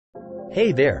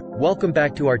Hey there, welcome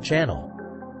back to our channel.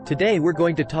 Today we're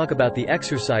going to talk about the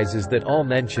exercises that all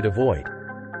men should avoid.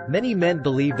 Many men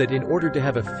believe that in order to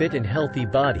have a fit and healthy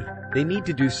body, they need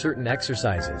to do certain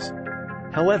exercises.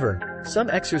 However, some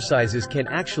exercises can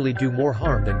actually do more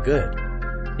harm than good.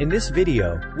 In this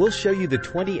video, we'll show you the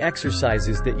 20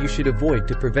 exercises that you should avoid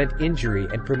to prevent injury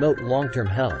and promote long-term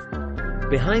health.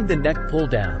 Behind the neck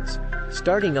pull-downs.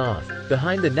 Starting off,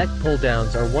 behind the neck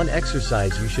pull-downs are one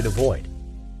exercise you should avoid.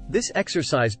 This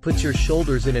exercise puts your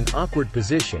shoulders in an awkward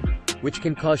position, which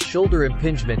can cause shoulder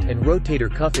impingement and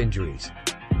rotator cuff injuries.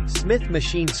 Smith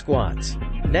machine squats.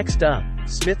 Next up,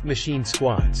 Smith machine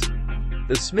squats.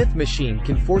 The Smith machine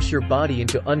can force your body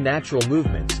into unnatural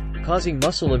movements, causing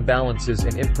muscle imbalances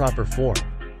and improper form.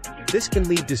 This can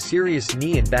lead to serious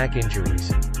knee and back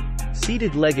injuries.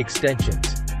 Seated leg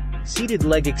extensions. Seated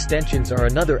leg extensions are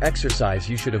another exercise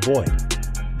you should avoid.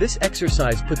 This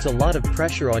exercise puts a lot of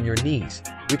pressure on your knees,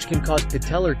 which can cause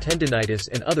patellar tendinitis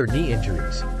and other knee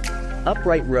injuries.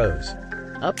 Upright rows.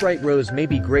 Upright rows may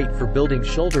be great for building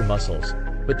shoulder muscles,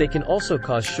 but they can also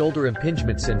cause shoulder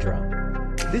impingement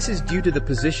syndrome. This is due to the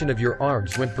position of your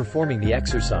arms when performing the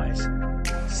exercise.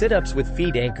 Sit-ups with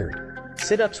feet anchored.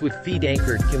 Sit-ups with feet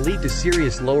anchored can lead to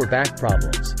serious lower back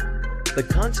problems. The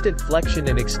constant flexion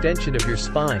and extension of your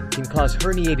spine can cause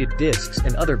herniated discs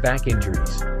and other back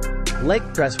injuries.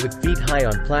 Leg press with feet high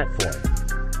on platform.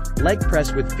 Leg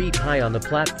press with feet high on the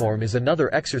platform is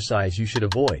another exercise you should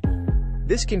avoid.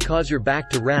 This can cause your back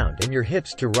to round and your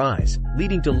hips to rise,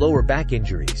 leading to lower back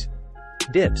injuries.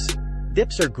 Dips.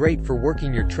 Dips are great for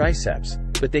working your triceps,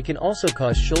 but they can also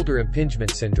cause shoulder impingement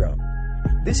syndrome.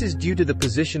 This is due to the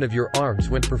position of your arms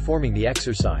when performing the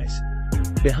exercise.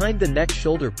 Behind the neck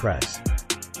shoulder press.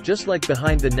 Just like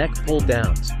behind the neck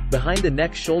pull-downs, behind the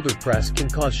neck shoulder press can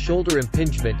cause shoulder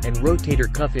impingement and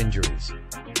rotator cuff injuries.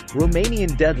 Romanian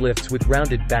deadlifts with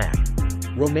rounded back.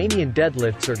 Romanian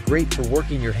deadlifts are great for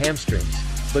working your hamstrings,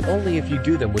 but only if you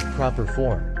do them with proper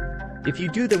form. If you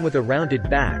do them with a rounded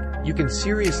back, you can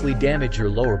seriously damage your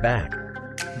lower back.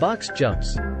 Box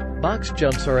jumps. Box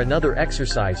jumps are another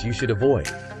exercise you should avoid.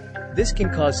 This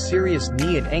can cause serious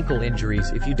knee and ankle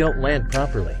injuries if you don't land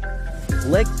properly.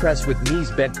 Leg press with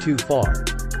knees bent too far.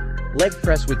 Leg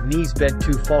press with knees bent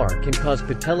too far can cause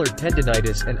patellar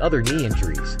tendinitis and other knee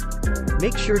injuries.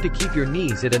 Make sure to keep your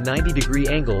knees at a 90-degree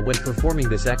angle when performing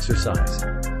this exercise.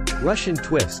 Russian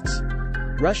twists.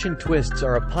 Russian twists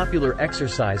are a popular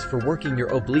exercise for working your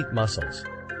oblique muscles.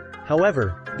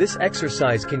 However, this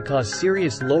exercise can cause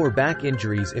serious lower back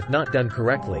injuries if not done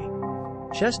correctly.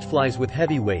 Chest flies with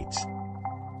heavy weights.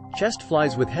 Chest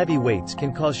flies with heavy weights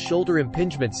can cause shoulder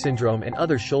impingement syndrome and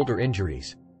other shoulder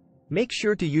injuries. Make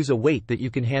sure to use a weight that you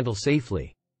can handle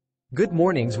safely. Good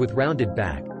mornings with rounded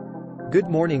back. Good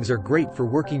mornings are great for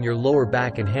working your lower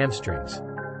back and hamstrings.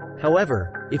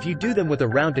 However, if you do them with a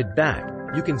rounded back,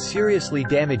 you can seriously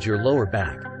damage your lower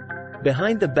back.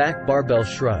 Behind the back barbell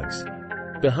shrugs.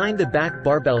 Behind the back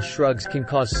barbell shrugs can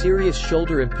cause serious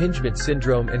shoulder impingement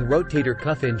syndrome and rotator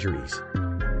cuff injuries.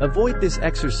 Avoid this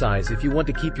exercise if you want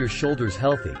to keep your shoulders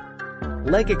healthy.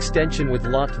 Leg extension with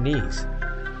locked knees.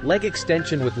 Leg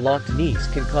extension with locked knees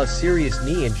can cause serious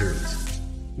knee injuries.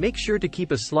 Make sure to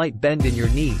keep a slight bend in your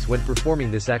knees when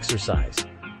performing this exercise.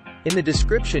 In the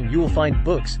description you will find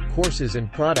books, courses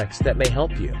and products that may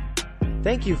help you.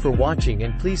 Thank you for watching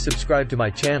and please subscribe to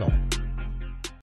my channel.